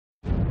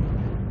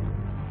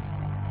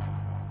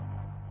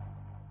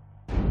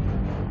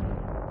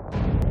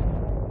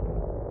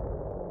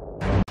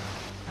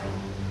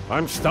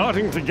I'm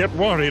starting to get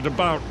worried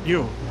about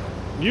you.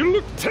 You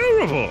look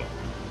terrible.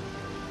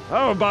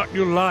 How about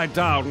you lie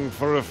down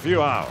for a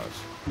few hours?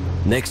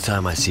 Next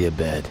time I see a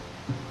bed,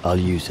 I'll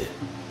use it.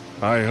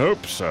 I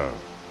hope so.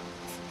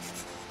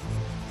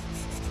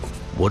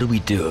 What do we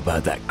do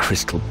about that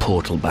crystal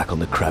portal back on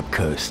the Crab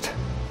Coast?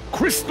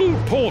 Crystal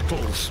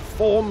portals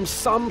form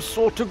some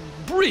sort of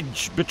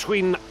bridge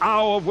between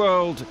our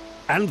world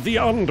and the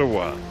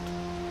underworld.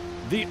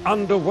 The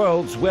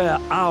underworld's where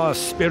our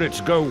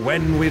spirits go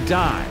when we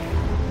die.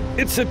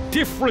 It's a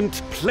different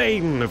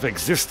plane of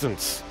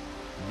existence.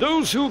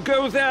 Those who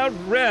go there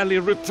rarely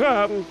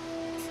return.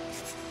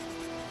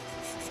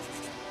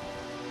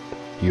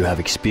 You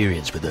have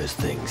experience with those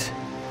things?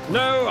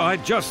 No, I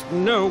just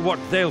know what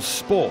they'll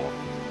spawn.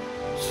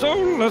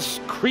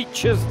 Soulless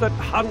creatures that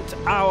hunt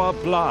our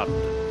blood.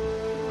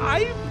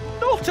 I'm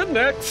not an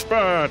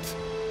expert.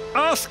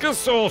 Ask a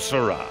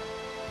sorcerer.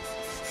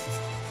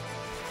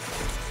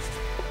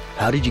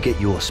 How did you get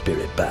your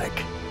spirit back?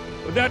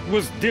 That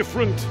was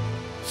different.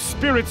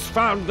 Spirits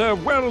found their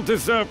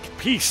well-deserved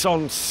peace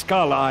on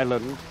Skull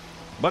Island.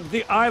 But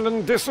the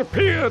island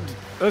disappeared,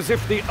 as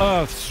if the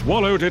earth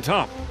swallowed it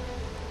up.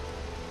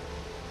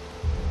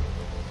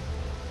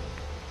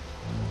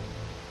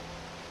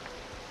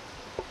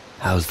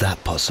 How's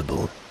that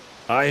possible?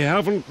 I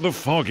haven't the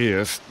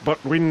foggiest,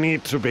 but we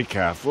need to be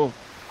careful.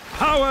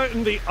 Power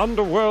in the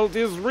underworld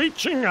is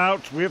reaching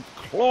out with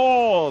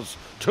claws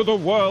to the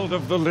world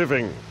of the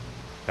living.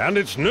 And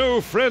it's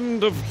no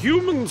friend of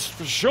humans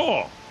for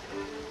sure.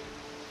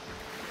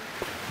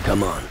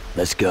 Come on,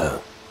 let's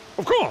go.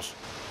 Of course.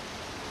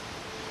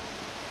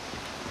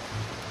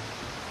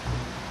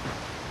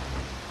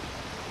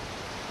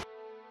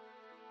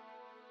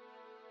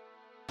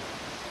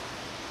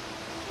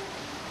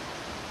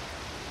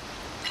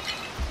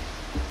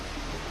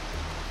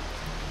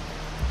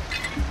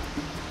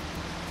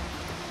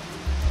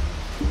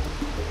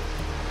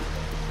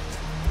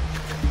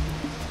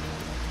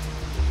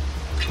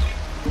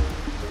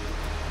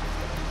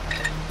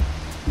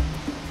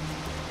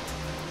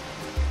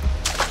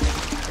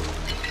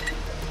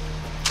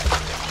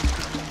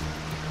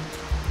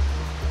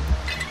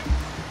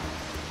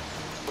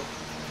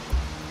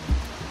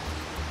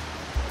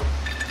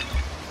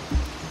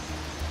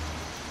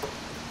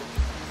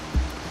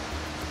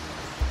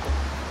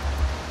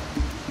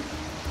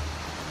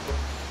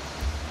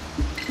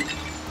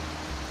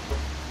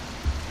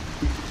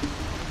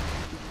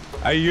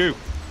 Hey you,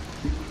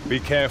 be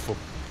careful.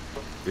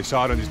 This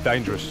island is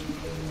dangerous.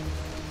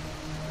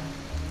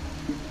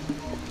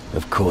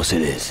 Of course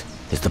it is.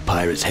 It's the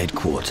pirates'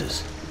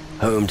 headquarters.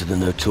 Home to the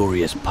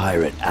notorious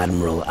pirate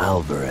Admiral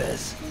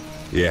Alvarez.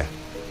 Yeah,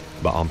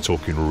 but I'm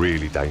talking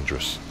really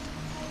dangerous.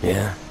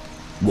 Yeah?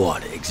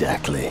 What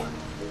exactly?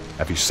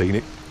 Have you seen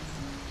it?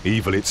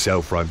 Evil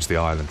itself roams the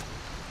island.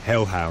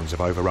 Hellhounds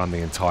have overrun the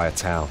entire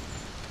town.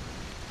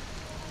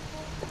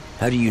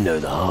 How do you know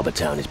the harbor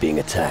town is being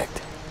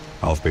attacked?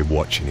 I've been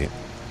watching it.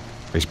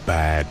 It's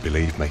bad,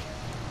 believe me.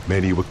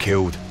 Many were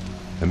killed,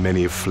 and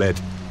many have fled.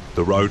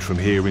 The road from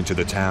here into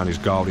the town is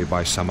guarded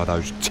by some of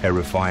those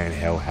terrifying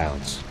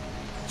hellhounds.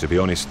 To be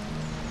honest,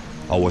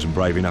 I wasn't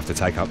brave enough to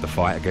take up the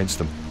fight against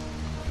them.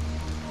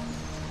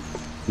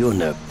 You're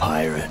no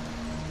pirate.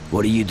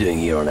 What are you doing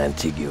here on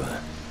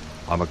Antigua?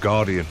 I'm a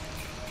guardian,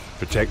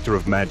 protector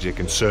of magic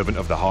and servant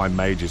of the High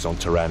Mages on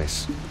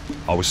Tyrannus.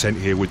 I was sent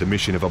here with the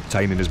mission of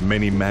obtaining as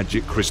many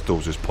magic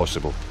crystals as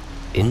possible.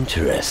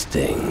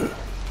 Interesting.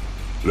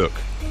 Look,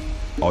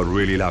 I'd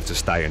really love to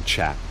stay and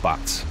chat,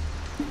 but...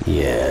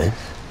 Yes?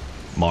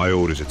 My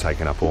orders are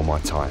taking up all my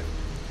time.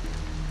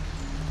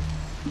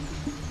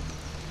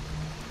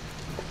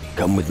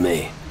 Come with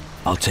me.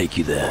 I'll take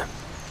you there.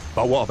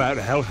 But what about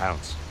the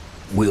hellhounds?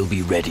 We'll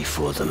be ready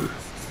for them.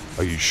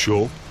 Are you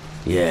sure?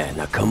 Yeah,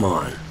 now come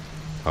on.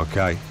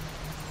 Okay.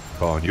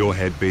 On your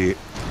head be it.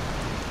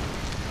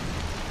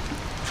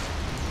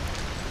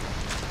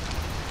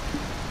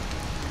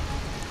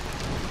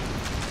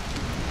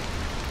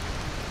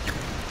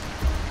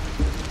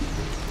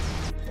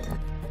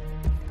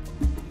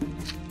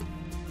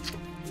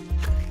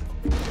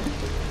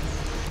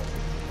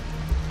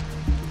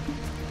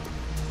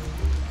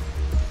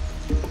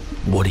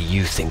 What do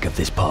you think of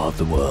this part of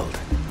the world?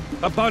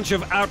 A bunch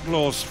of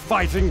outlaws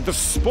fighting the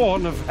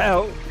spawn of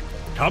hell.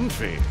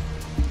 Comfy.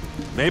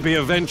 Maybe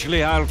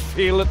eventually I'll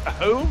feel at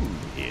home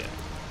here.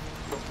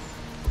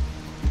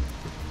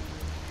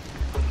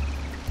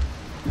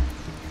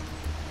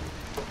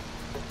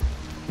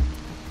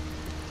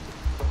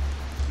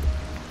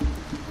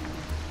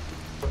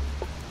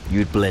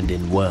 You'd blend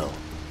in well.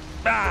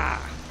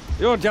 Ah!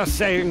 You're just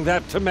saying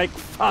that to make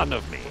fun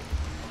of me.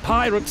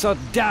 Pirates are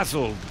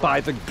dazzled by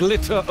the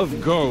glitter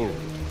of gold.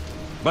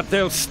 But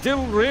they'll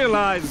still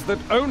realize that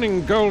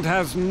owning gold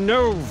has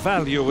no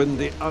value in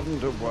the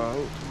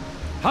underworld.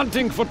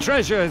 Hunting for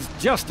treasure is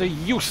just a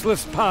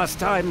useless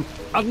pastime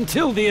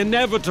until the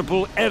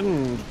inevitable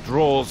end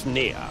draws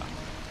near.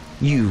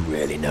 You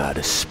really know how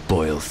to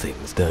spoil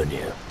things, don't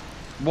you?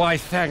 Why,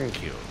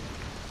 thank you.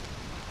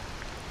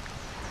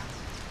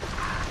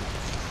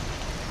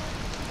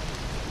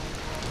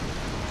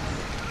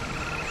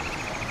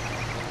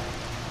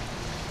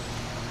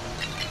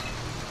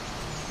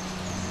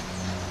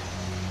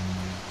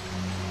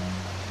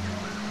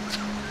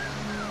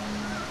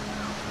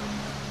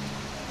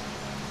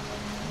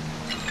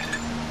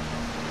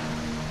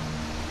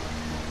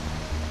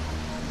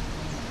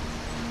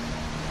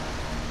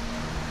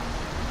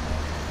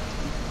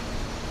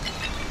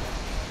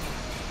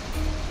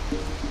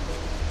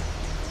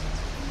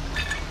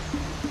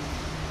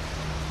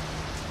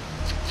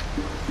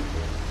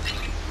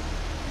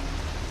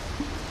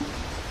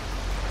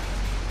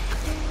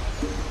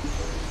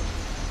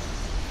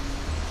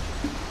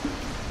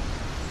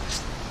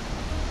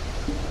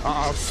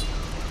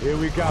 Here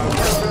we go.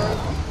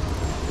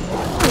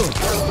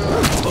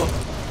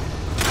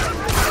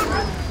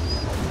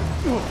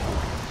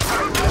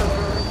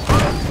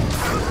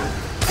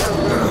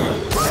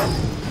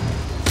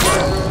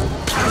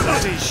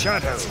 Bloody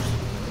shadows!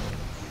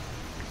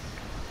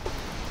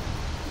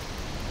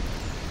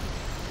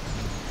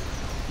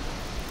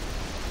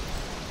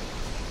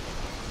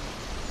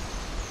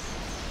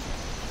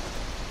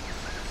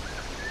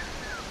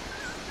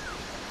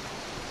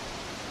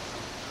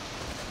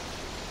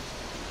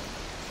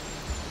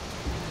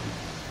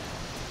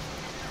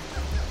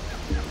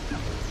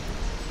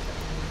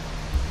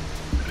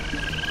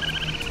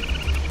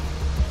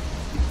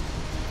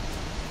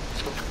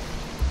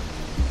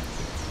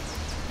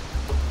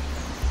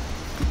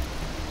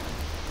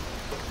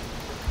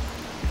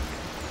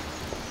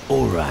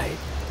 All right.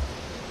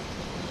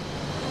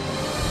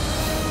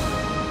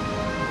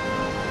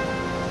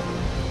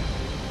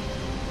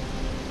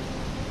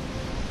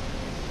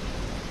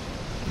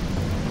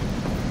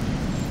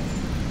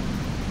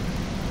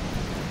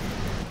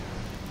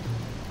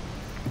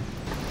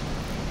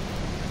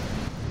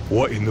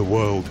 What in the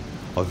world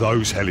are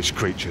those hellish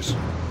creatures?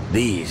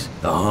 These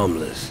are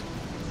harmless.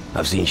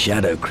 I've seen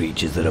shadow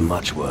creatures that are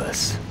much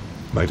worse.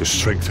 May the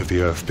strength of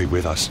the earth be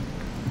with us.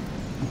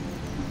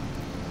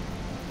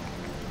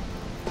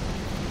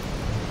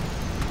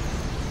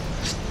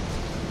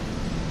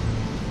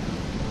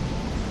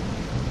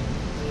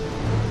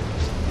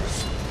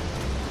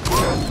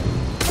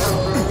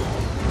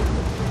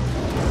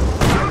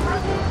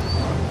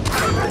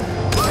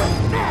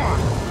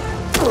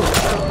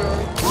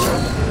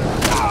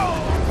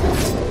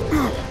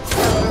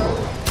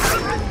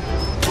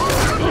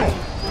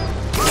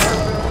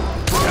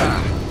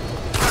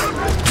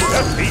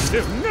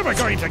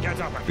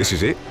 This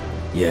is it?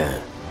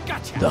 Yeah.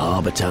 Gotcha. The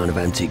harbour town of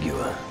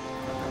Antigua.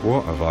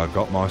 What have I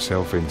got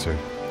myself into?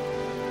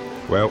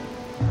 Well,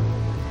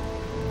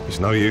 it's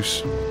no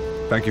use.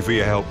 Thank you for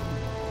your help.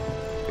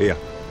 Here,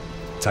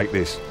 take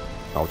this.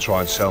 I'll try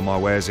and sell my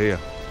wares here.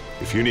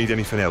 If you need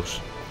anything else,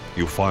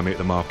 you'll find me at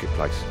the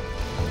marketplace.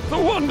 The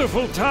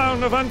wonderful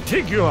town of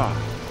Antigua,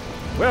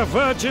 where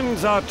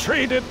virgins are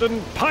traded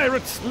and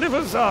pirates'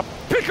 livers are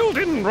pickled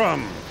in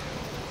rum.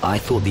 I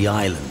thought the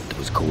island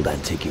was called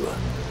Antigua.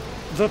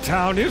 The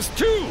town is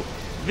too.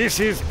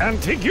 This is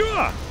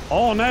Antigua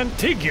on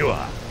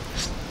Antigua.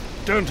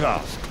 Don't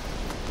ask.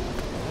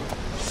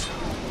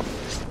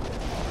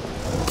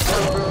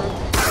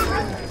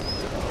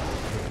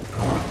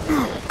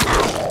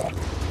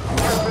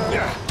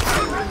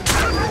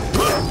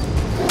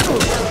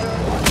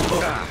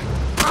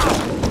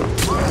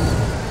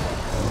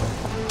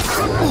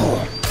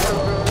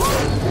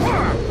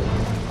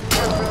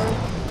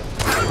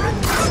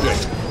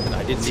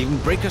 I didn't even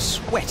break a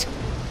sweat.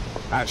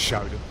 That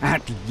showed him.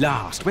 At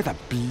last, where the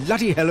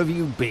bloody hell have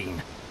you been?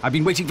 I've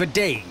been waiting for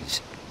days.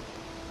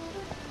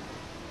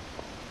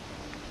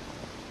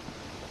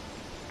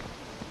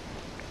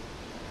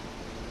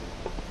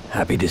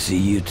 Happy to see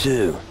you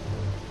too.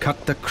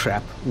 Cut the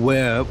crap.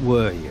 Where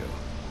were you?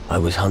 I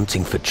was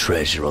hunting for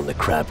treasure on the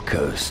Crab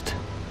Coast.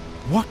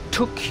 What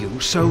took you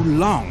so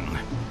long?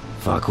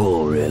 Fuck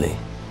all, really.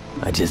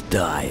 I just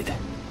died.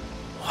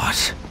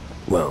 What?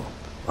 Well,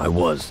 I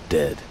was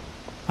dead.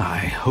 I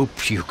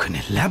hope you can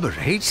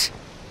elaborate.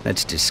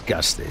 Let's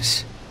discuss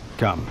this.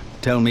 Come,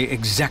 tell me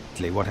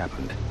exactly what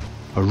happened.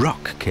 A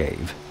rock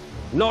cave?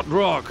 Not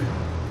rock.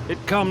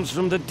 It comes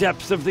from the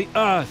depths of the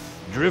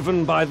earth,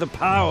 driven by the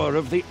power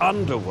of the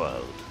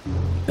underworld.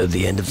 At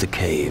the end of the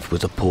cave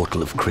was a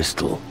portal of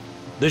crystal.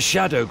 The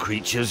shadow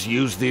creatures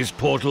use these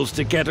portals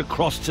to get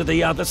across to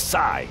the other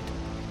side.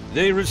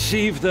 They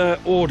receive their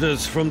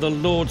orders from the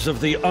lords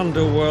of the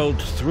underworld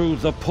through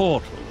the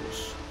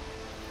portals.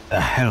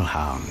 The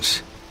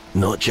Hellhounds.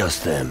 Not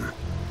just them.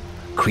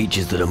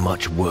 Creatures that are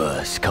much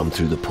worse come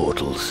through the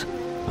portals.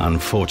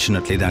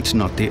 Unfortunately, that's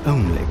not the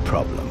only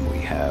problem we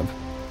have.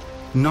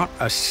 Not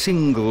a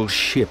single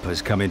ship has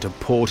come into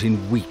port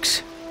in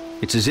weeks.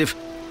 It's as if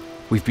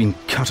we've been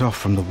cut off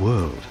from the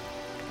world.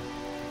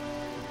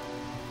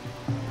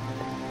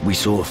 We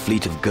saw a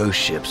fleet of ghost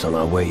ships on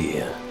our way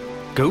here.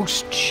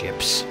 Ghost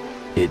ships?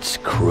 It's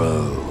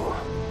Crow.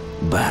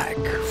 Back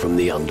from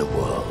the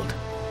underworld.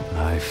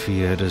 I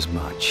feared as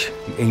much.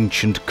 The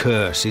ancient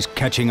curse is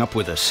catching up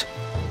with us.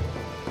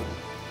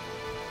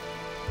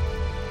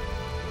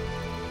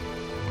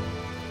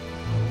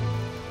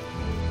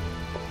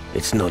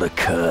 It's not a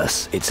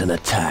curse, it's an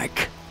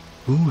attack.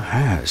 Who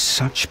has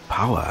such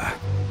power?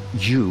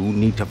 You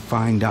need to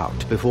find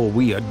out before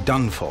we are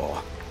done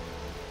for.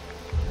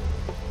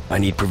 I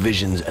need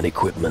provisions and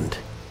equipment.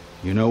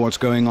 You know what's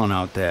going on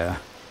out there.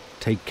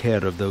 Take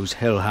care of those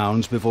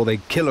hellhounds before they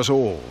kill us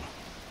all.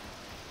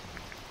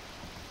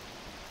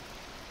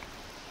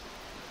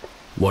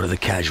 What are the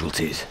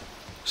casualties?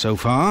 So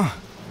far,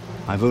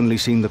 I've only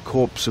seen the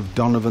corpse of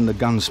Donovan the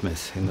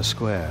gunsmith in the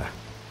square.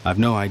 I've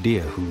no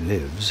idea who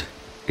lives.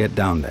 Get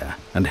down there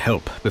and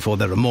help before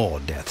there are more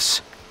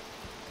deaths.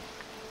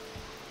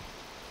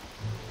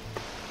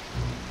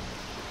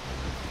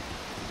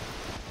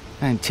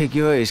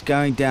 Antigua is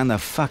going down the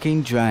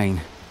fucking drain.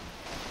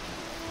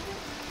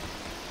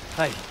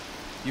 Hey,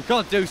 you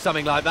can't do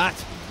something like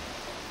that.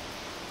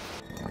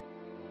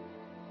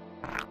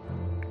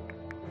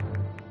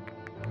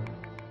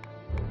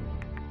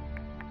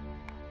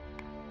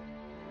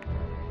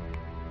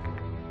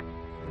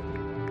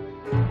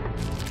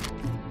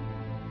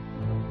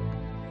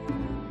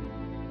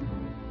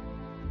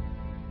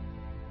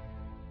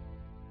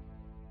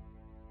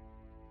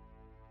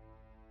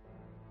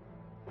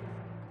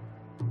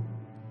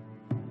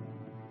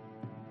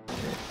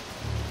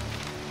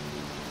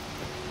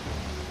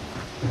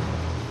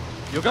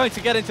 You're going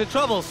to get into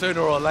trouble sooner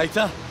or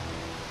later.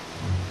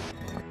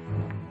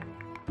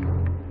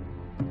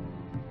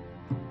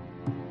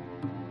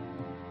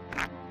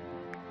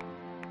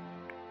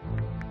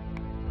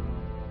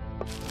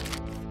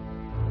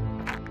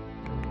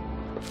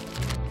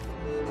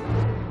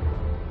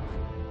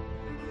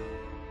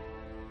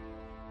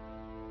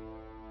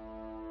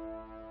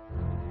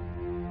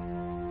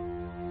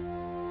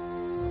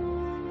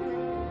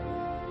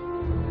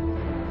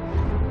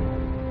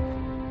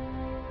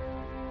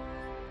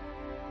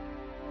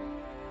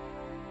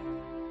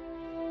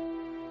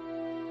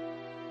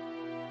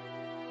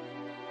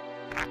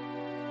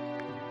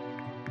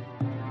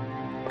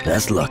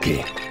 That's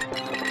lucky.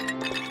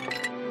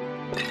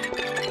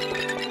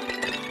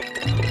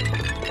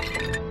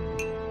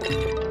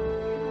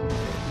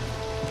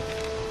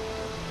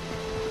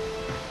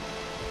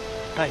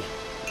 Hey,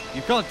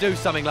 you can't do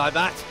something like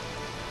that.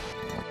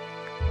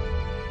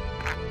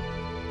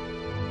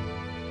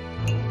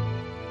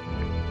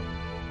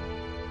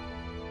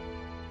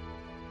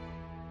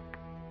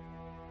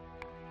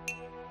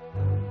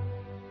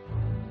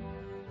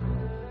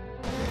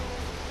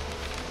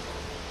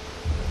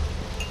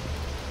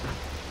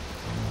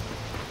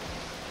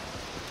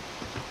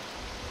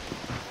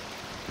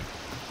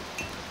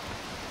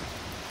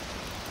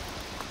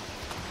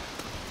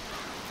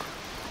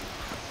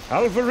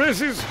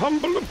 Alvarez's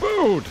humble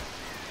abode.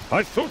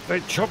 I thought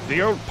they chopped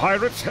the old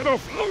pirate's head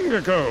off long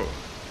ago.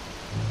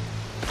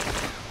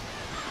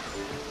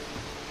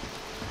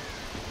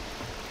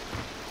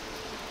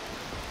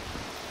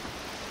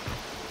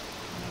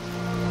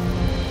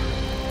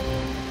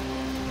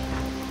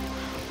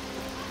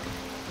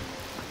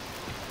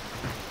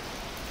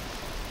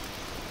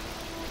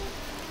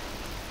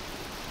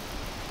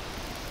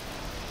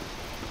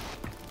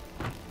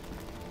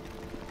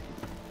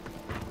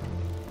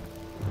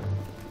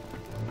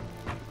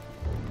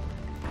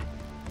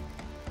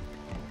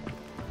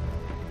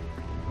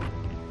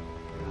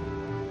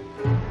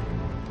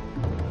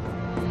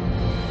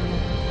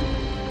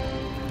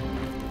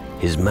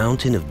 His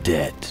mountain of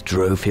debt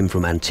drove him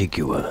from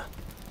Antigua.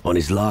 On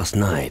his last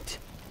night,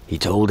 he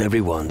told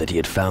everyone that he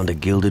had found a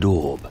gilded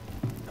orb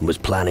and was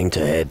planning to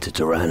head to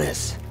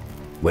Tyrannus.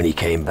 When he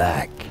came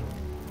back,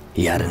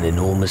 he had an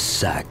enormous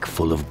sack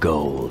full of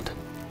gold.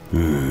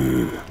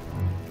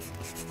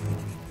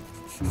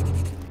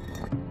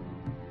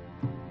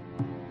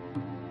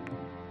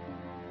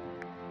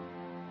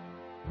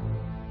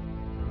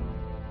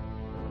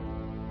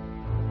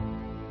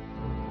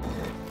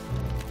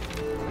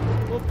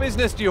 What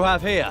business do you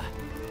have here?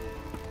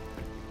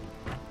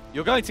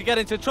 You're going to get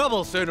into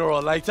trouble sooner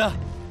or later.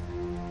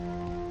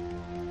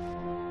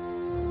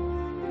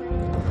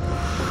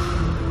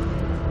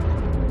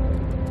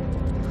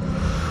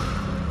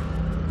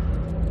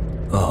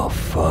 Oh,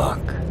 fuck.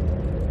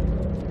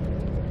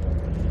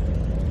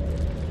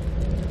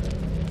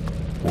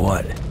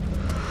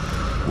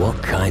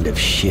 What kind of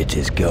shit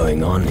is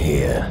going on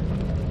here?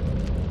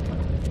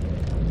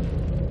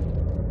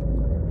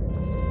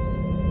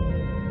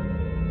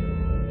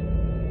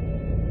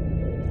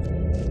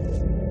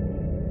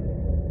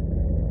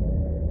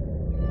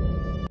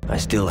 I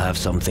still have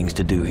some things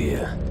to do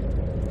here.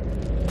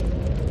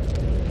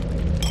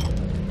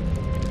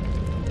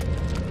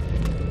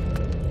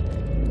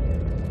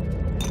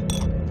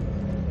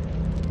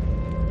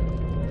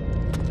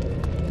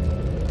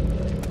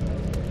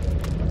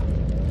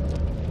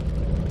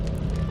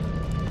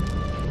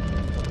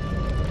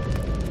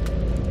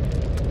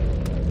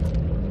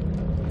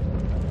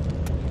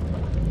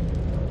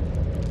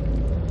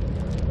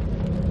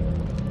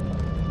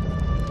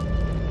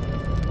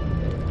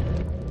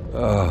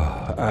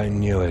 Oh, I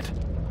knew it.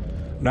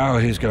 Now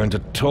he's going to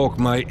talk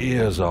my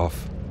ears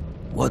off.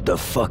 What the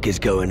fuck is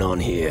going on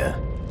here?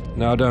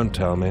 Now don't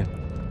tell me.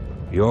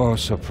 You're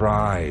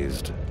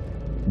surprised.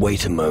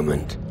 Wait a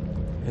moment.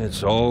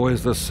 It's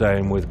always the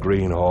same with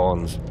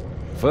greenhorns.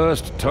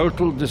 First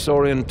total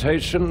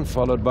disorientation,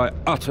 followed by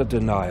utter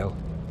denial.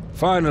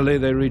 Finally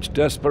they reach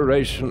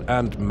desperation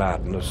and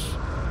madness.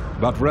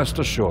 But rest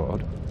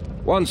assured,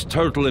 once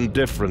total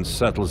indifference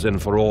settles in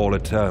for all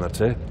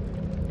eternity,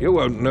 you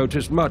won't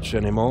notice much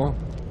anymore.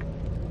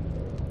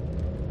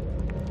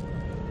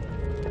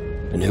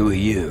 And who are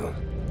you?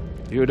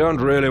 You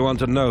don't really want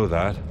to know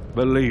that,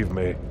 believe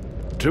me.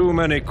 Too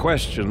many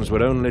questions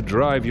would only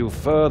drive you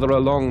further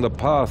along the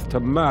path to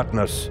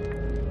madness.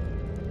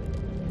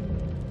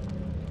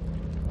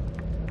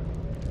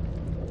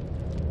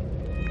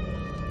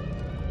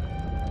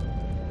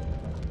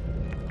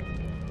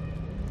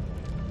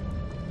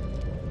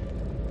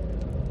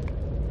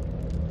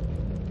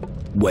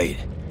 Wait,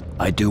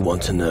 I do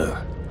want to know.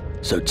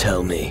 So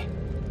tell me.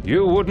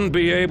 You wouldn't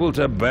be able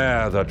to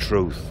bear the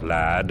truth,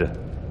 lad.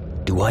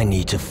 Do I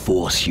need to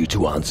force you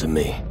to answer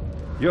me?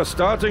 You're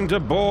starting to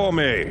bore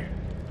me.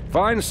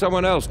 Find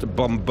someone else to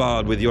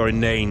bombard with your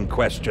inane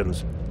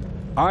questions.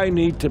 I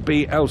need to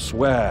be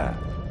elsewhere.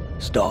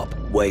 Stop.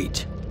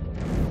 Wait.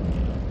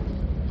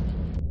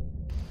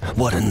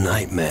 What a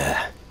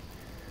nightmare.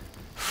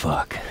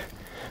 Fuck.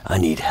 I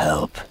need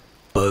help.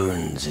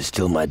 Bones is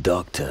still my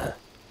doctor.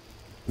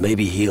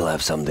 Maybe he'll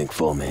have something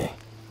for me.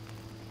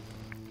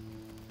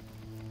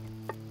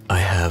 I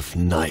have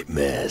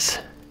nightmares.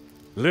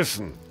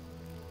 Listen,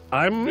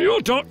 I'm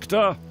your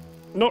doctor,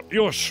 not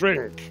your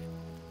shrink.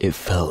 It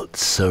felt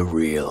so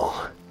real.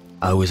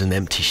 I was an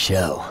empty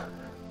shell,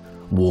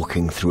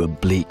 walking through a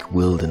bleak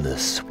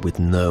wilderness with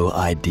no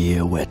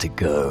idea where to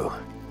go.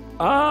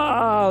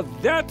 Ah,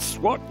 that's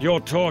what you're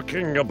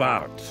talking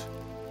about.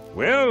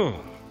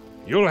 Well,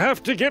 you'll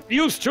have to get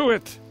used to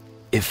it.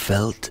 It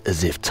felt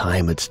as if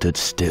time had stood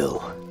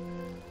still.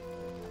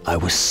 I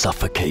was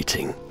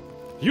suffocating.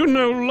 You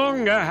no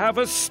longer have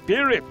a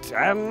spirit,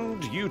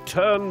 and you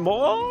turn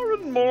more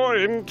and more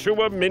into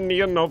a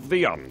minion of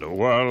the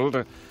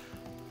underworld.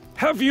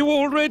 Have you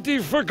already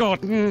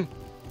forgotten?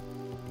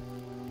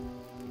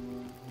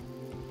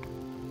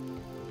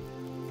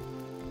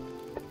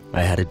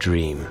 I had a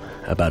dream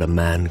about a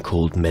man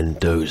called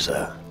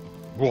Mendoza.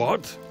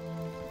 What?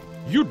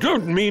 You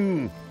don't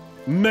mean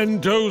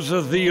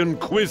Mendoza the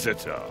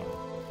Inquisitor?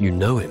 You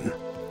know him?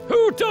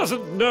 Who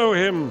doesn't know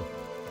him?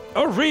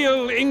 A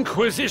real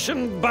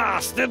Inquisition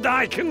bastard,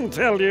 I can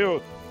tell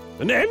you.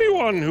 And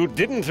anyone who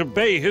didn't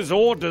obey his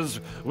orders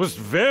was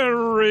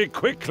very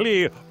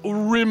quickly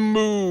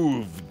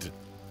removed.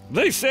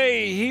 They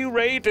say he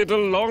raided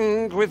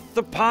along with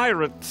the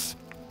pirates.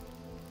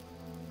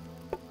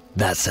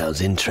 That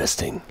sounds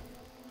interesting.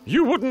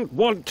 You wouldn't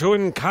want to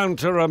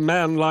encounter a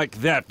man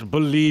like that,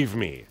 believe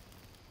me.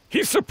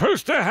 He's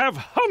supposed to have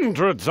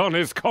hundreds on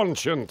his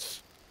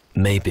conscience.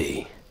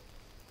 Maybe.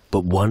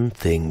 But one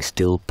thing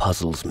still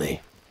puzzles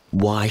me.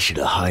 Why should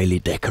a highly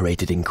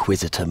decorated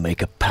Inquisitor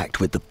make a pact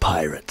with the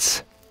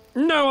pirates?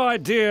 No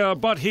idea,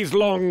 but he's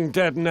long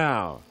dead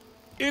now.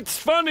 It's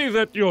funny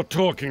that you're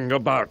talking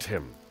about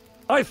him.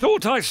 I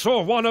thought I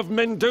saw one of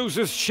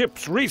Mendoza's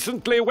ships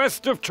recently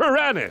west of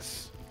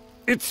Tyrannus.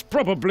 It's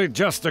probably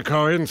just a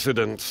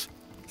coincidence.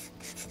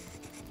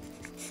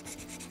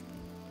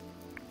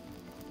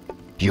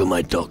 You're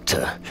my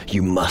doctor.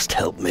 You must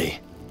help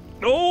me.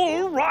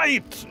 All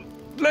right.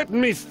 Let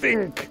me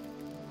think.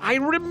 I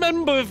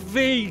remember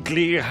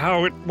vaguely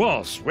how it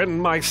was when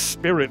my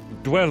spirit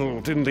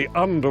dwelled in the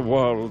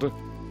underworld.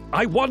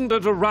 I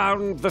wandered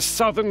around the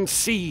southern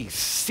seas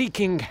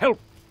seeking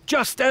help,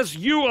 just as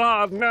you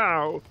are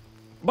now.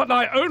 But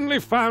I only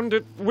found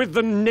it with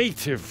the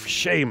native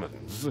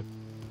shamans.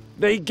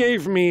 They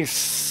gave me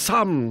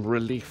some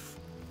relief.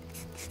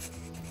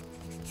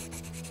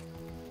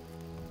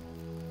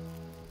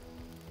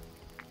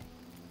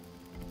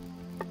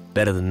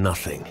 Better than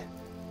nothing.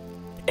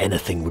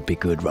 Anything would be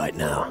good right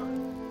now.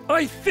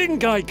 I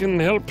think I can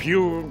help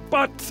you,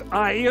 but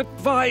I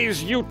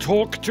advise you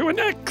talk to an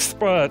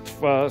expert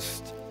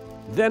first.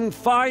 Then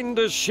find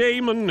a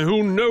shaman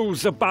who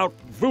knows about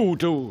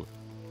voodoo.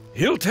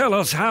 He'll tell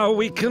us how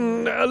we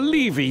can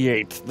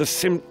alleviate the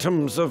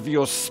symptoms of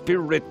your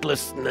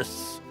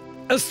spiritlessness.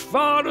 As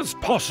far as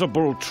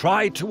possible,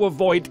 try to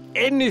avoid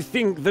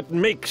anything that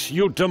makes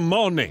you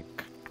demonic.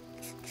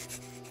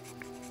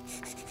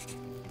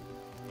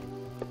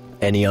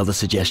 Any other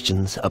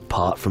suggestions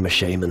apart from a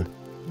shaman?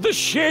 The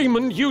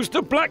shaman used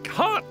a black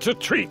heart to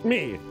treat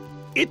me.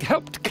 It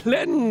helped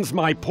cleanse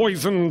my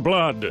poison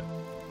blood.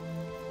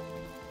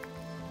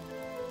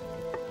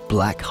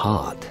 Black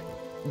heart?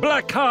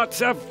 Black hearts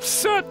have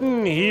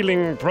certain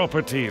healing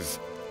properties.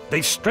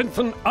 They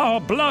strengthen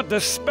our blood,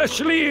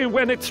 especially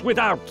when it's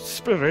without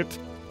spirit.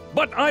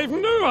 But I've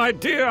no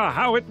idea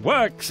how it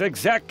works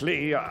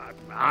exactly.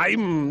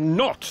 I'm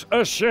not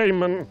a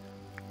shaman.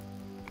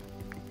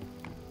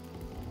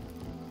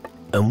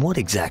 And what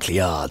exactly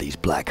are these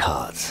black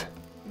hearts?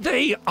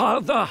 They are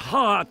the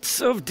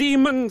hearts of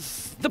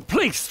demons, the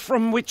place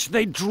from which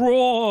they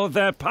draw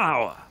their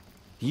power.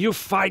 You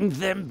find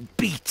them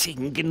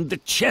beating in the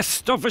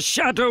chest of a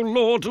Shadow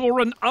Lord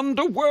or an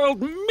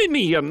underworld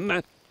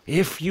minion.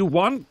 If you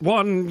want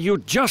one, you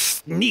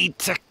just need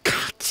to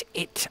cut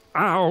it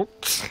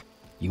out.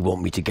 You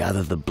want me to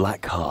gather the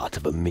black heart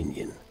of a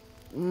minion?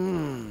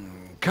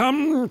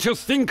 Come to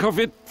think of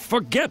it,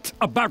 forget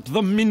about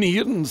the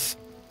minions.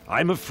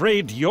 I'm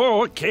afraid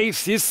your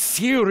case is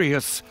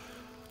serious.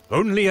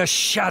 Only a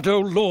Shadow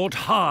Lord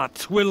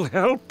heart will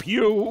help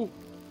you.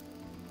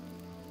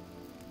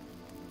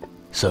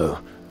 So,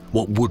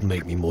 what would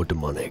make me more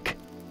demonic?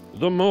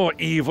 The more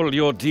evil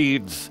your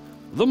deeds,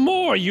 the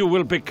more you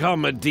will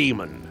become a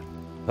demon.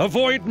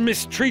 Avoid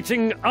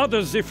mistreating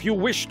others if you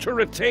wish to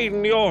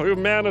retain your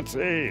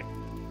humanity.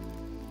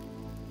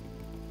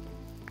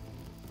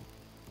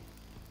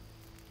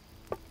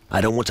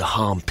 I don't want to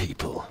harm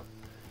people.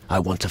 I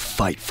want to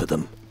fight for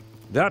them.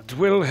 That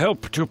will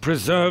help to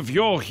preserve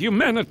your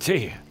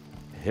humanity.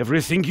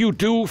 Everything you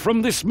do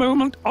from this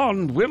moment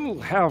on will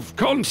have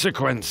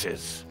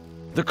consequences.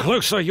 The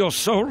closer your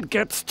soul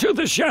gets to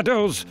the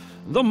shadows,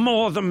 the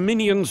more the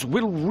minions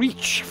will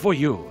reach for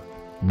you.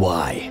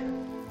 Why?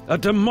 A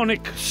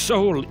demonic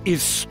soul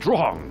is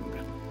strong.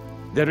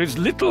 There is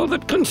little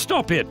that can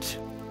stop it.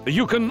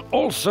 You can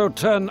also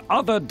turn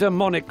other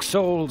demonic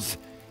souls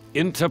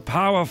into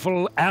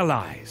powerful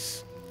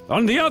allies.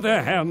 On the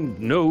other hand,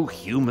 no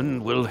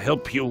human will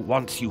help you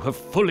once you have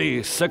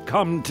fully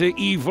succumbed to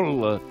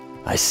evil.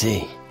 I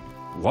see.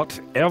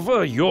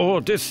 Whatever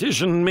your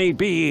decision may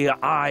be,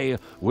 I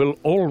will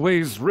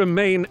always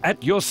remain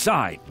at your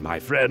side, my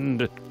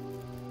friend.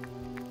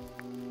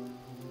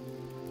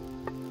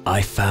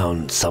 I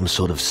found some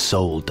sort of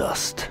soul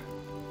dust.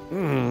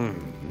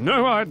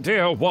 No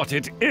idea what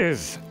it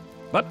is,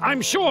 but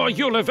I'm sure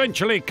you'll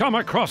eventually come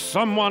across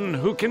someone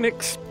who can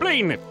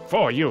explain it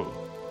for you.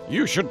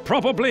 You should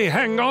probably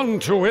hang on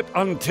to it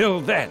until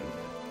then.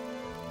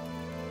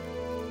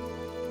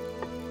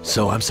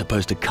 So I'm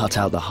supposed to cut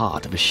out the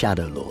heart of a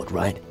Shadow Lord,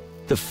 right?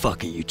 The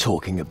fuck are you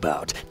talking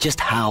about?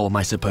 Just how am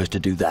I supposed to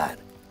do that?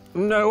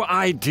 No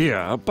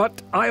idea, but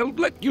I'll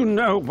let you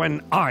know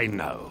when I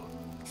know.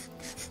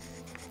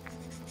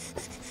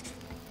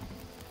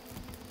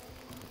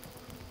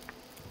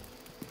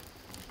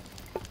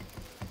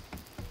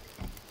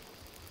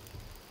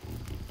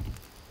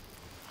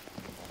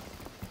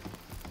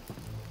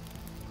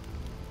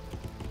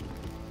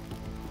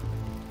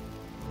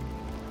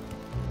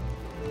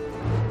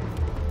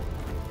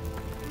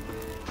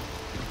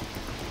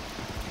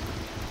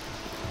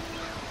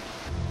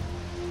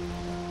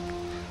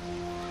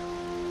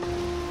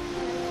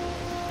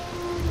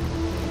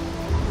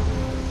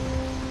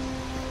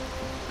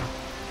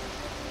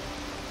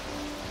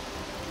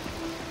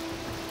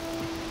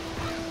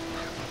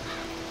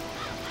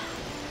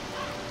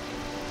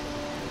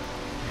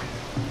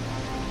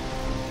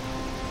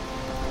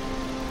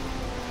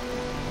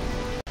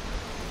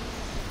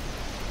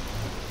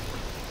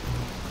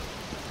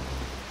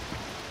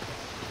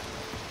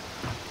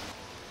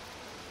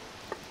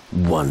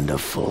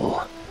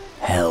 Wonderful.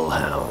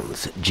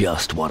 Hellhounds,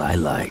 just what I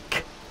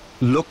like.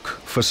 Look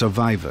for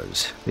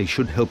survivors. They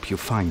should help you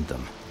find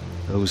them.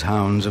 Those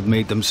hounds have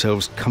made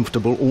themselves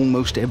comfortable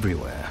almost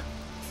everywhere.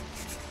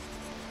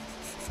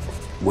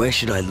 Where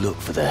should I look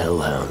for the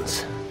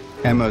hellhounds?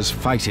 Emma's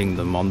fighting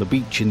them on the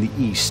beach in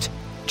the east.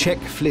 Check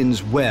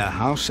Flynn's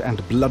warehouse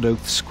and Blood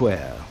Oath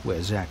Square,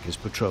 where Zack is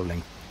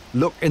patrolling.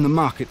 Look in the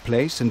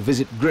marketplace and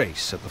visit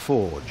Grace at the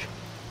forge.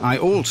 I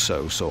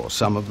also saw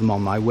some of them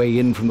on my way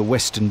in from the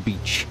western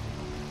beach.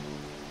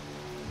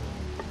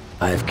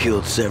 I have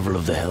killed several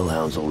of the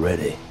hellhounds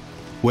already.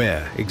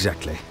 Where,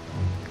 exactly?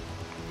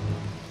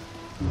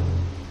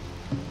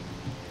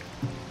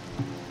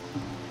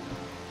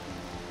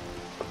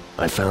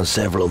 I found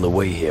several on the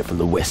way here from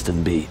the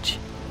western beach.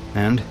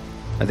 And?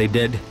 Are they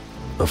dead?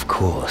 Of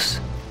course.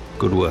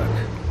 Good work.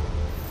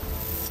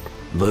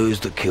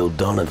 Those that killed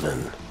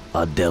Donovan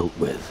are dealt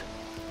with.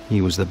 He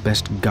was the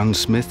best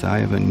gunsmith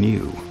I ever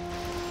knew.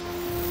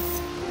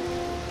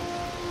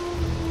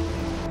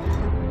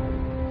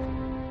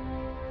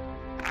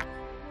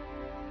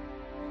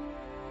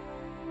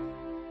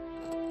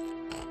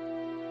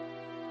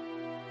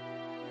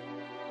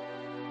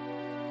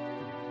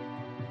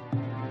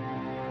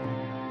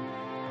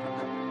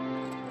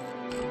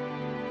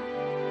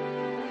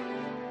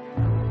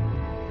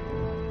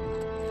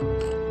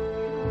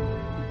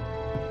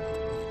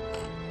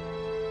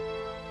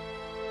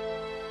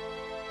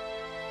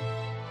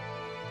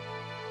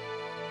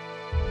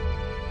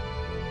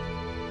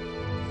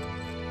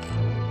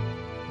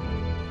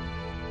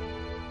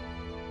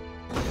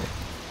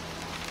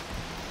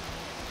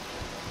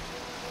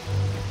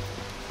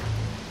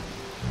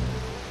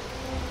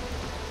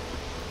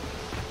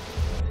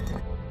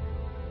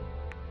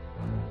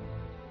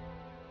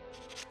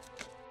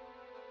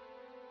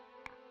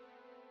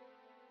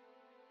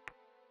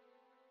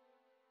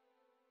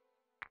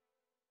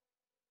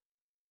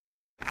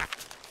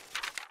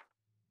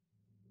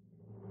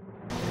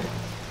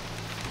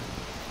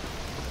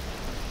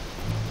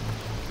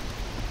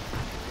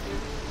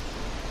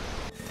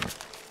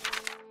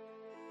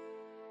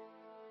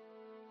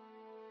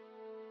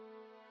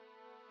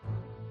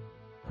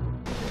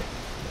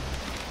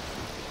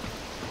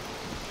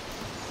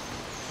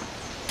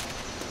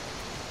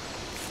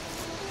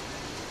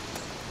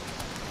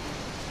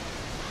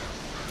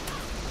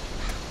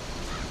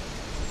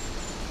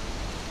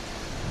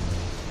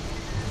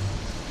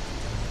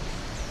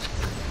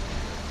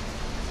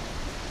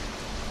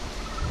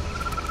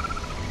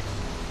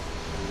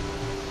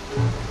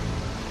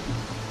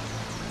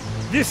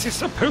 This is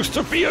supposed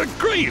to be a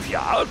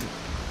graveyard?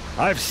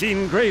 I've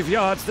seen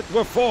graveyards that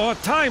were 4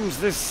 times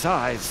this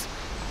size.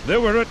 There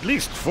were at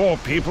least 4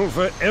 people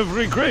for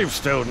every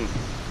gravestone.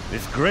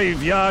 This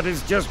graveyard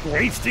is just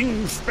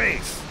wasting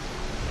space.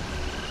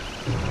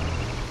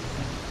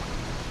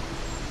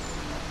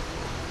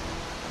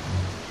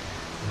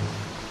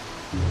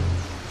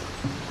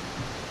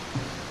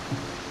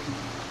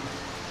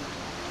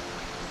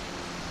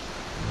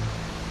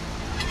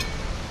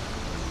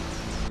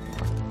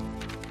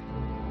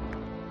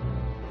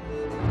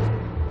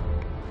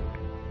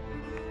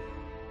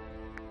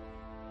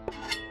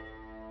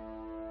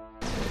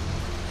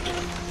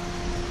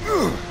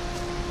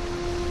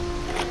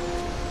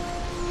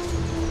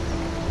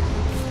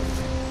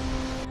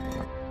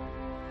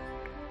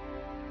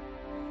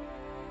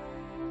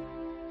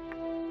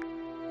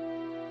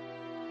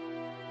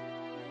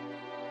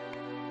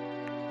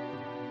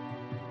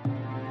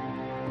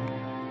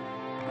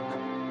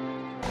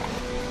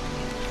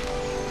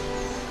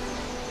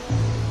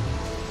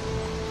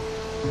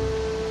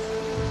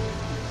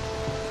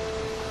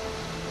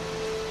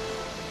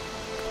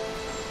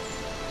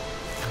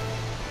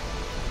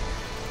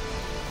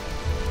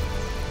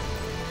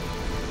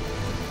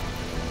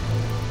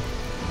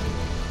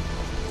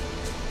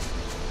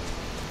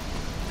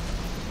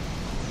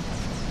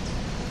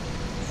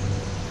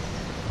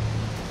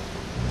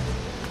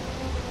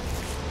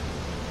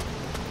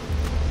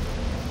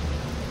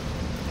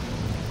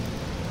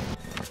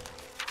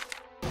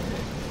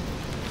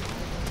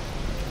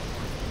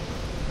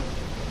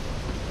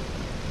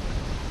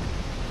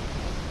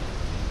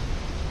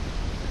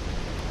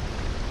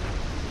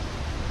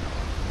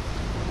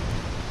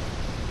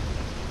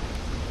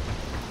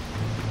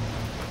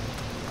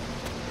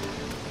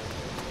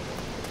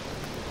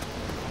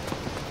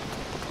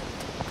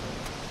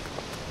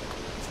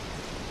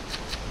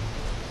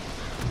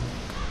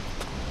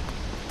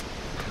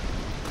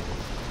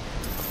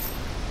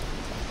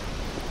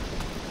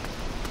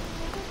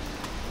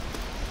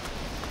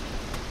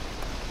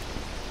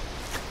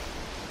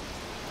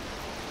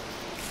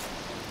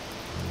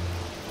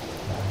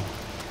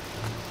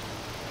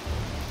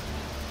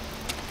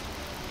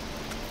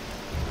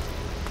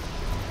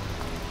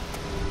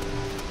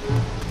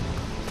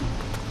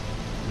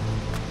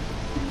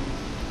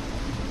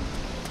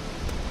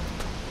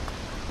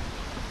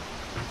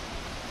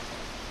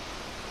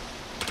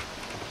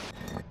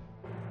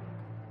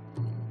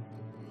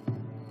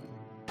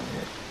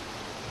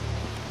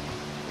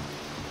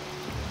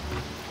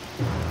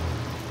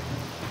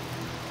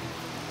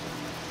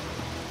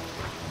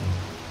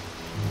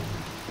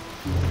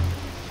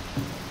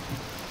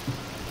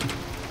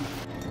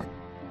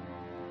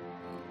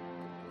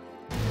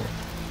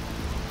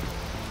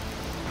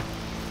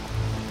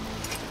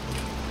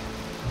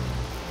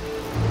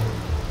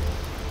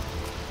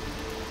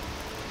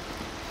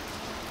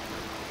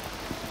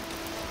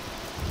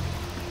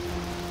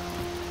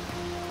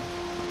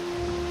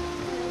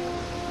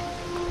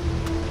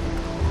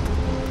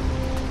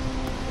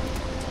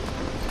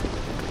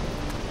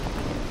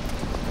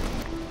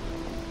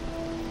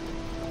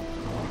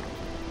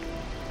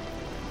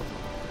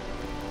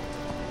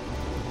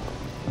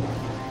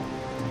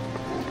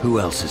 Who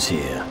else is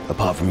here,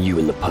 apart from you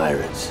and the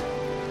pirates?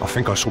 I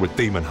think I saw a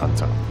demon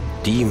hunter.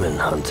 Demon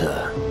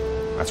hunter?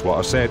 That's what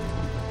I said.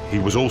 He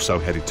was also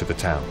headed to the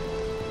town.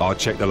 I'd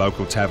check the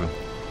local tavern.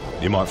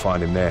 You might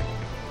find him there.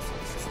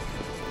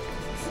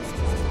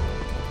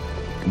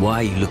 Why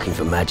are you looking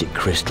for magic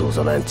crystals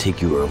on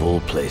Antigua of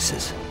all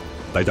places?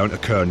 They don't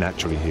occur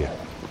naturally here.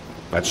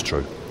 That's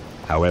true.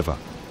 However,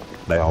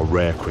 they are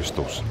rare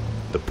crystals.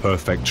 The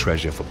perfect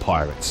treasure for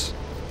pirates.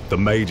 The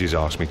mages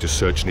asked me to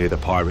search near the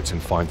pirates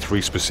and find 3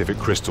 specific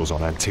crystals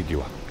on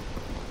Antigua.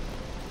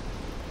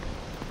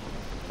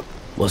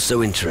 What's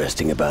so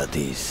interesting about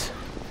these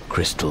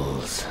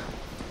crystals?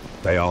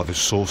 They are the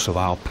source of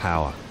our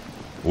power.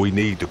 We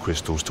need the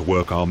crystals to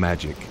work our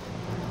magic.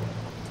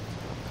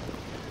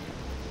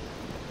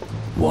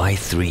 Why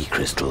 3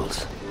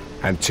 crystals?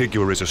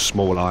 Antigua is a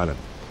small island.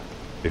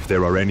 If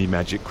there are any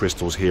magic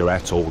crystals here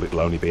at all,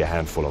 it'll only be a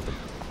handful of them.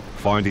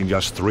 Finding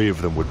just 3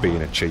 of them would be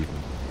an achievement.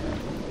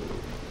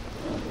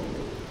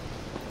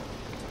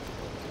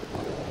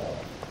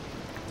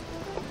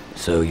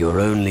 So you're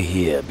only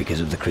here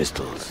because of the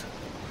crystals?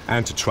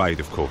 And to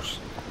trade, of course.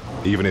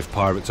 Even if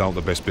pirates aren't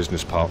the best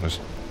business partners.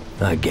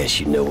 I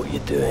guess you know what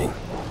you're doing.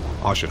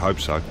 I should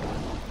hope so.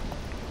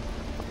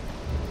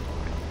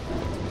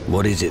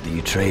 What is it that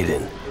you trade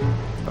in?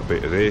 A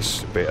bit of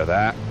this, a bit of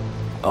that.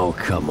 Oh,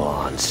 come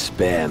on,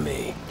 spare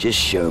me. Just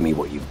show me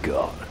what you've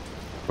got.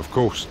 Of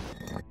course.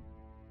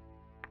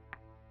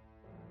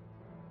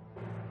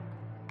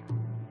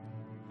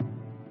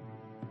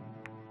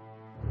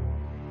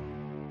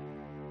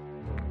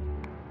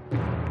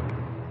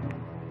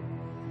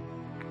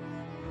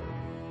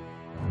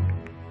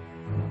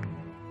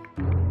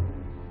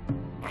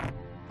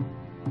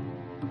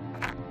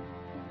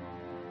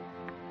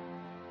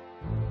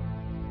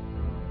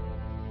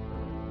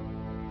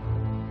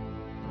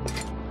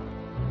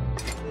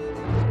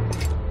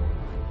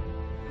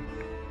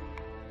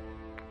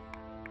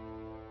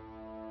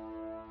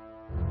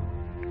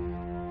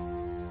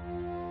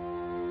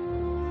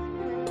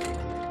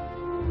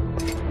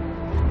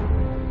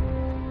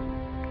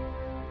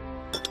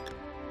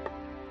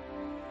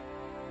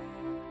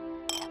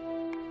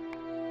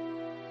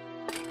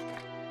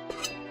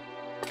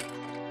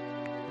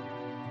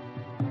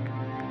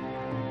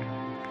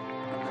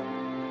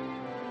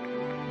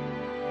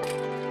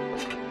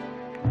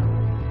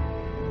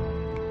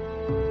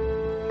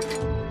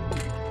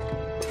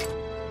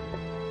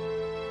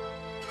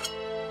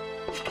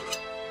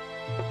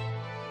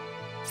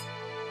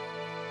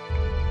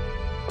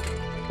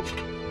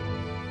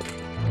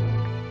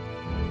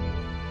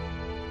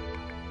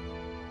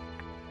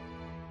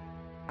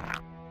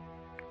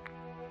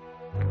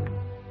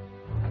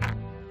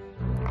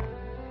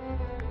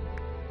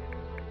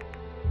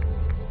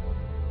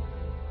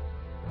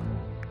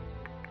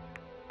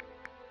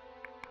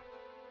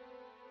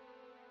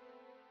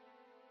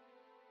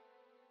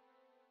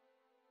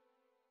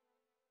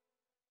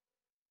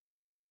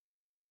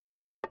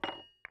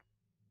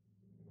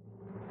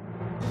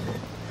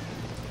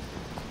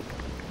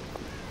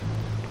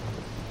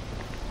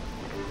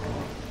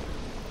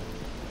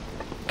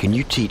 Can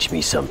you teach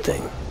me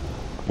something?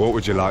 What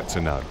would you like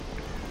to know?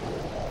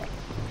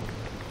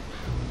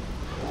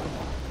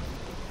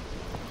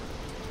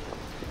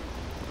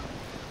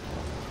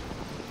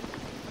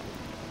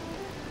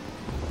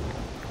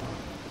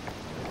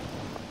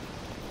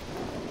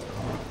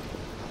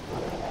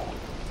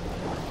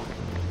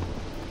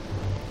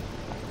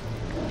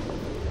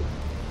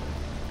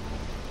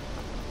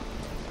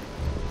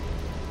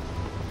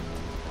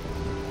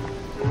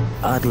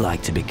 I'd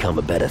like to become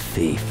a better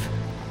thief.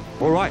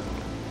 All right.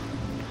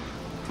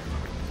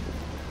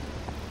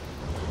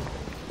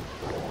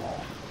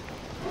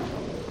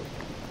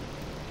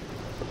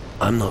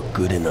 I'm not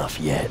good enough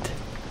yet.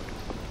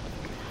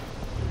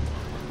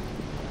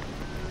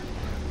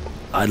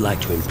 I'd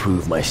like to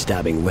improve my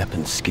stabbing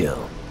weapon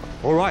skill.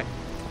 All right.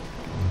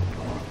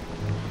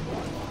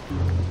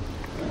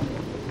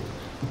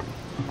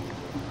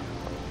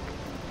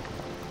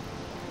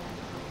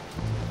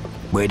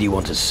 Where do you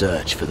want to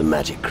search for the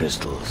magic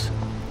crystals?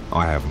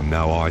 I have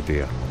no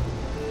idea.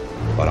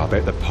 But I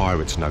bet the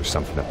pirates know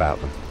something about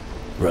them.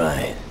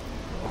 Right.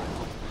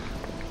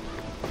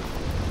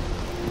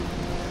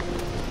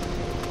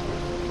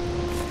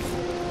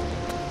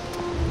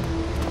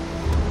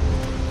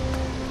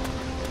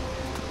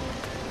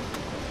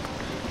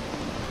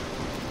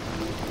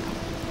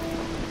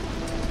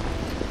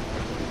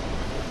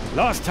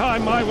 Last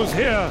time I was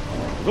here,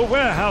 the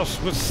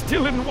warehouse was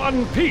still in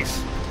one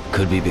piece.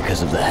 Could be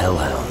because of the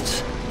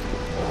hellhounds.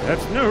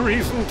 That's no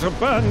reason to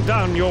burn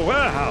down your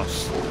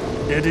warehouse,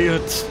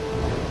 idiots.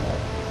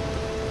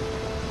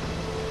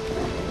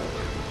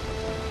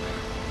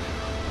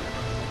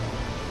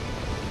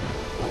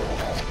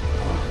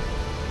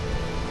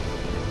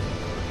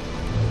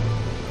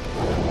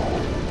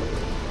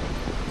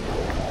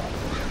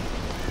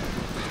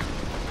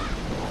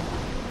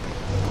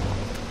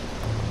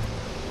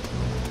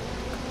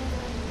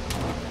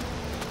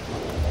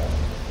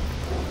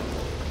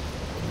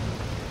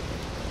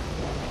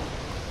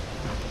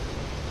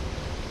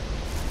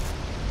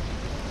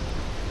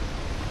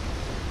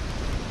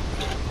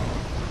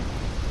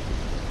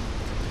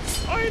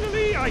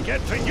 I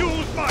get to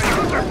use my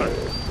weapon!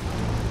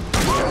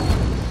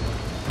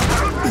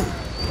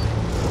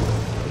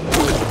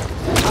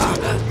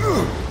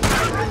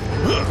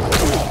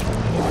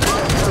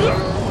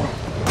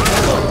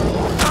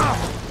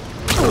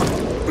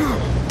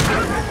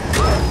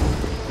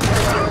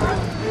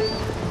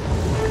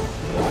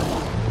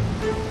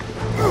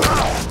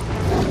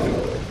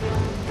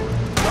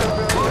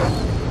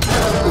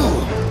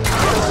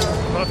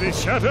 Are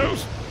these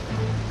shadows?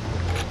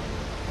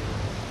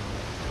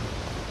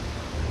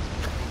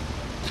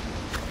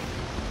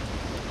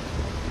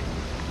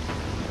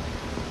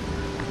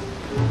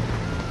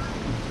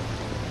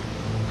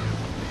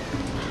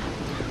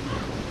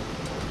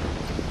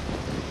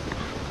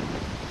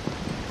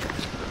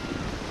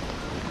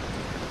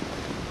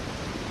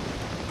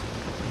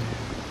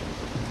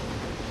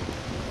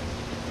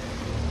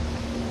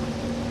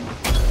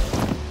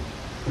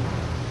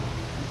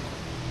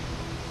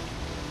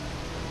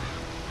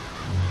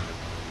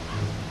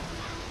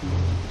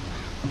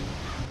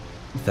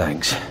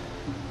 Thanks.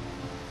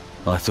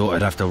 I thought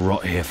I'd have to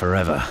rot here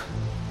forever.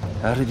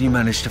 How did you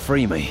manage to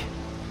free me?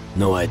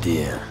 No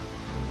idea.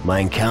 My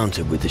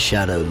encounter with the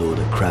Shadow Lord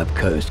at Crab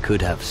Coast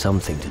could have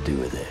something to do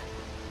with it.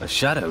 A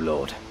Shadow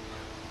Lord?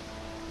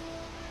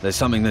 There's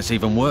something that's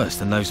even worse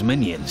than those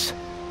minions.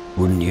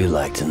 Wouldn't you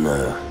like to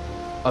know?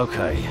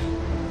 Okay.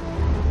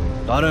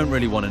 I don't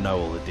really want to know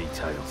all the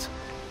details.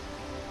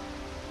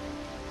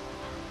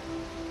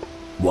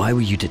 Why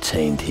were you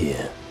detained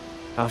here?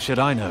 How should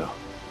I know?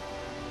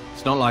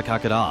 It's not like I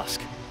could ask.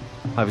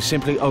 I was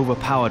simply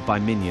overpowered by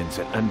minions,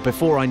 and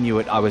before I knew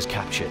it, I was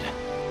captured.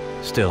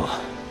 Still,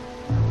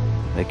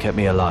 they kept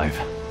me alive.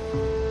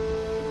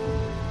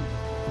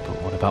 But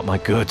what about my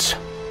goods?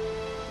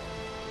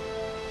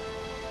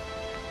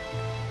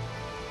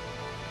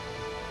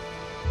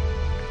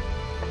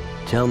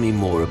 Tell me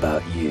more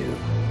about you.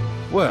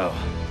 Well,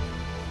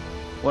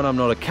 when I'm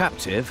not a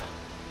captive,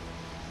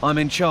 I'm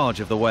in charge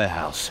of the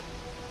warehouse.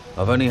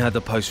 I've only had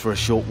the post for a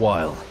short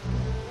while.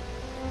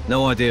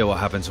 No idea what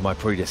happened to my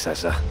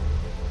predecessor.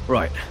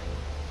 Right.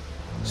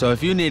 So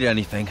if you need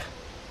anything,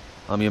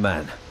 I'm your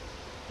man.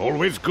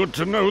 Always good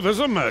to know there's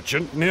a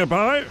merchant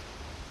nearby.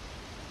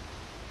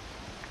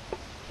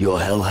 Your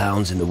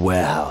hellhounds in the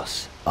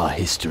warehouse are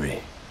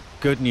history.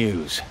 Good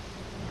news.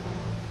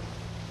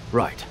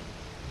 Right.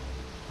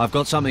 I've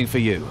got something for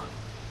you.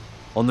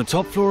 On the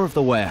top floor of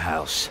the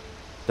warehouse,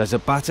 there's a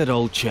battered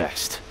old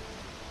chest.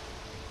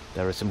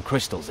 There are some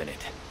crystals in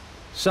it.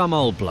 Some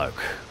old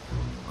bloke,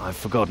 I've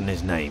forgotten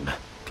his name,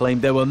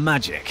 claimed they were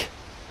magic.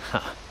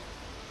 Ha.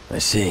 I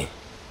see.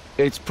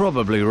 It's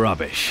probably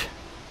rubbish,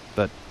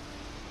 but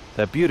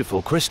they're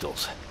beautiful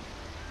crystals.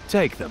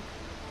 Take them.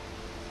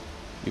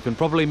 You can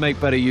probably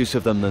make better use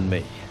of them than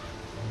me.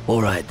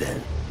 All right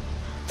then.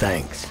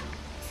 Thanks.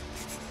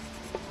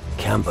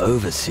 Camp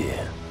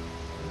Overseer.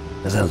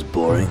 That sounds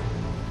boring.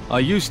 I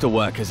used to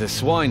work as a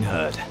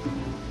swineherd.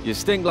 You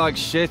stink like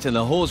shit and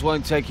the whores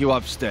won't take you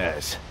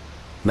upstairs.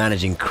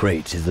 Managing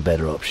crates is the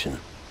better option.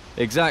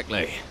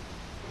 Exactly.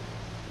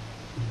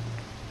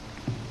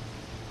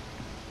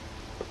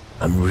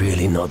 I'm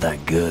really not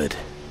that good.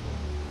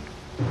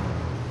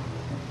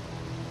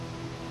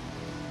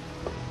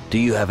 Do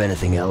you have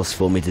anything else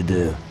for me to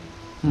do?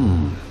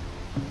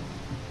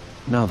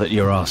 Now that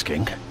you're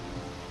asking,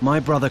 my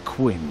brother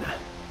Quinn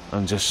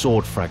owns a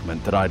sword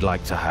fragment that I'd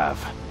like to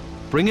have.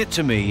 Bring it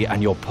to me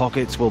and your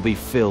pockets will be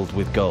filled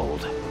with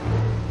gold.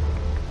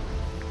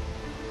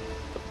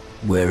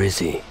 Where is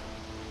he?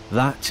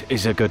 That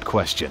is a good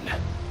question.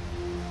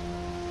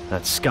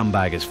 That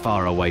scumbag is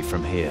far away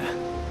from here.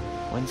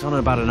 Went on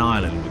about an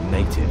island with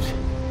natives.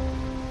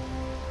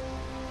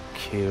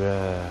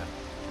 Keeler.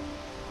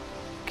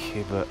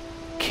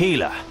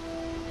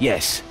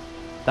 Yes,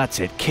 that's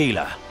it,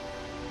 Keeler.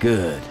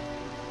 Good.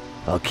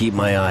 I'll keep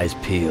my eyes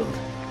peeled.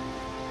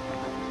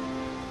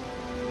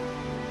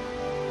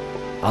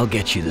 I'll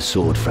get you the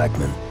sword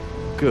fragment.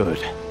 Good.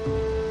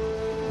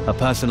 A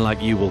person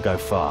like you will go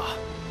far.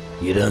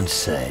 You don't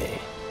say.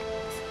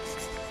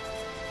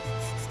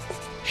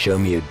 Show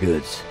me your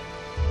goods.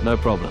 No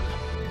problem.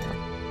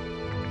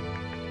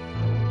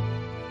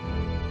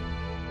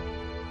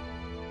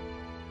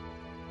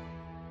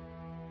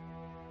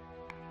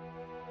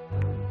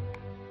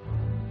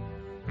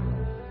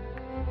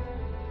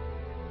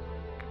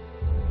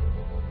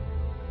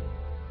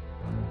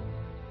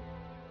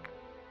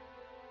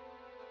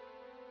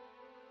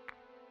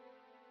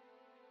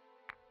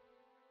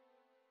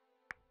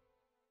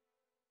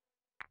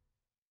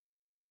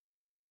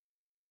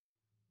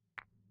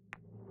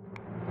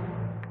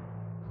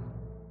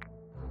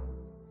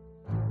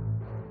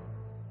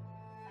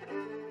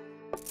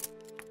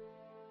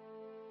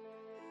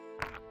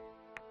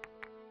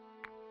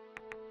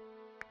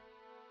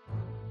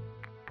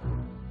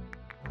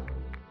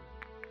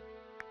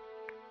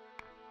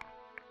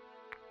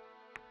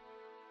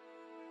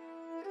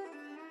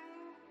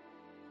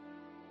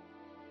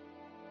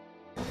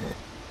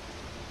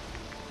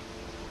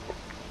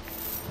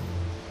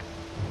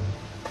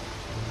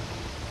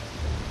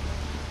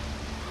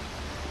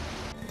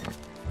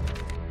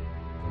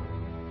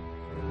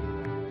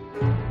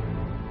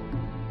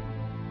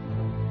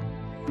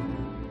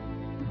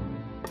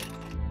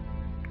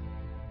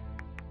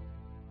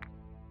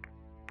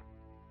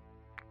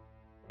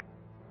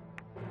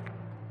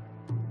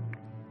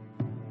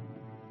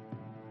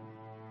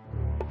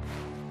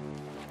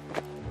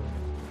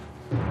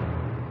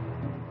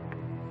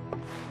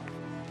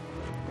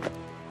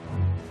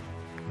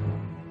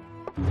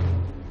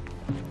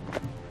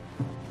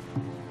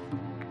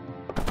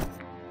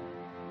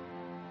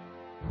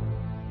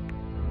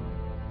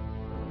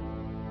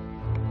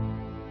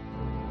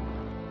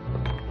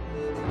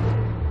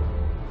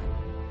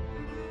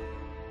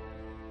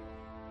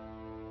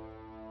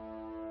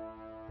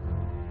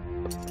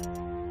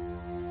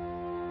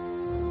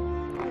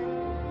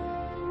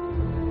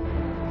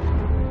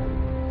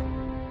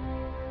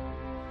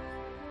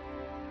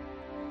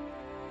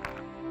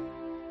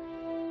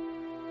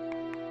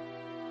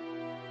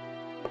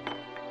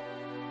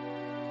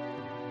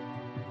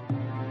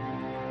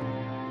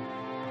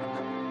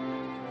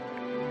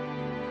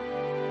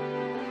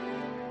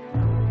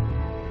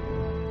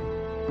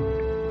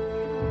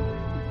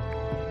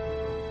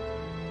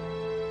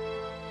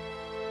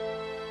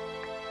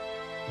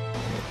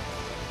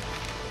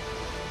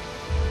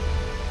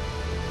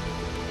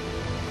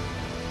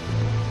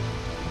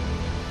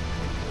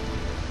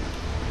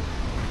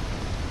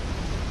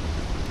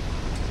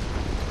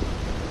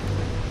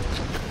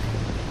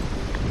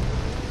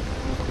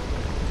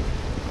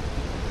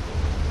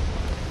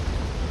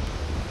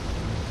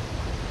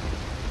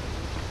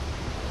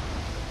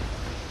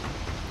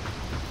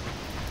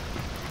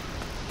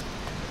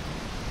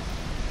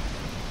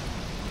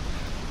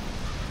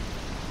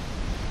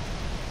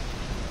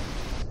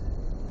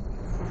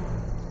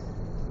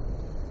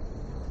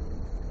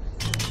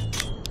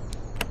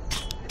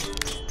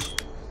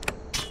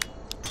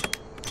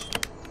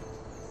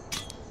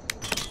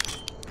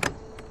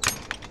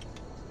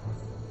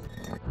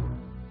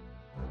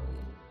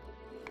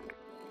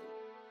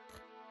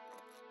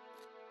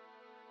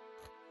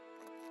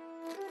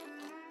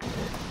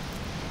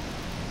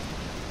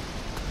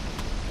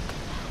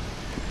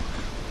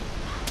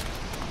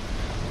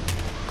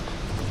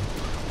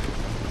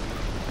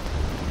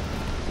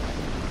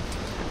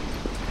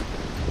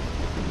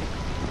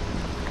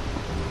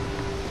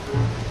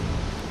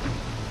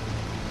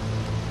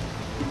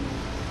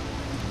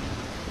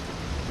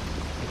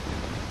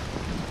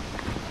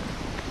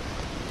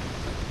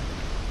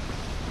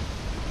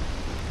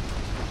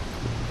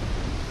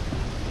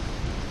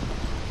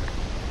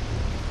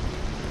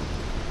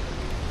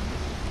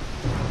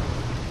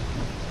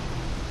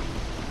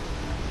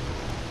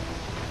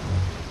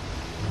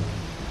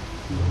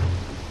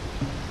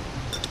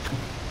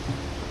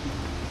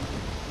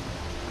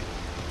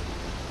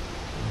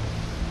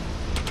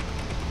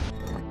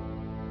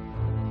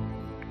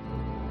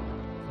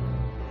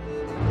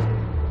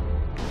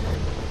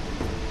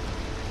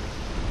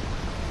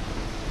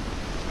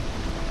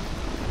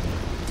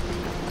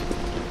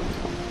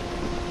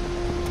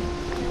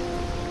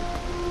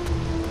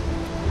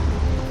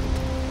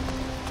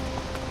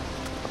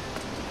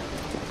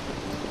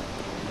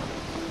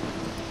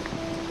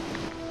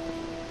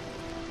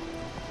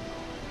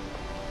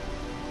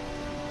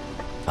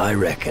 I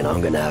reckon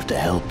I'm gonna have to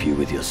help you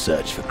with your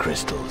search for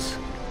crystals.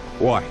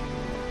 Why?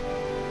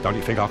 Don't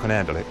you think I can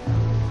handle it?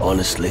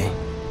 Honestly?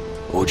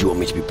 Or do you want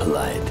me to be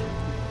polite?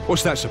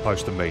 What's that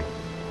supposed to mean?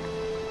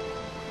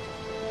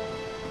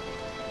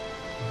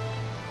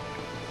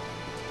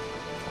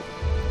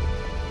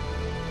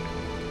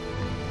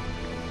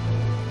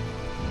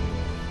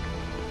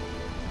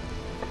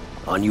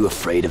 Aren't you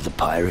afraid of the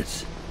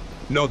pirates?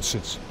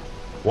 Nonsense.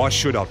 Why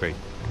should I be?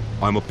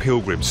 I'm a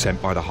pilgrim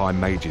sent by the High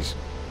Mages.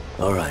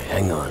 Alright,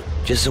 hang on.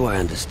 Just so I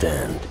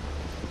understand.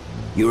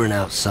 You're an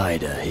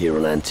outsider here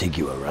on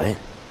Antigua,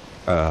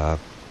 right?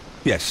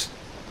 Yes.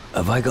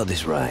 Have I got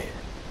this right?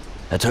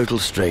 A total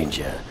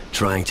stranger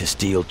trying to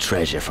steal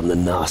treasure from the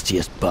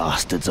nastiest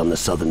bastards on the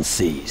southern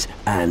seas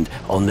and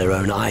on their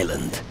own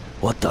island?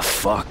 What the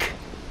fuck?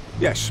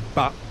 Yes,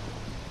 but...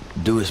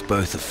 Do us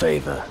both a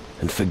favor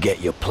and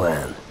forget your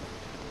plan.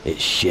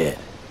 It's shit.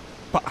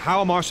 But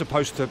how am I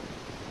supposed to...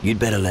 You'd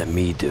better let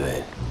me do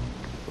it.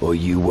 Or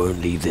you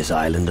won't leave this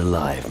island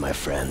alive, my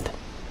friend.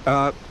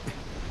 Alright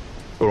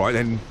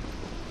then,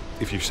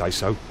 if you say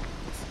so.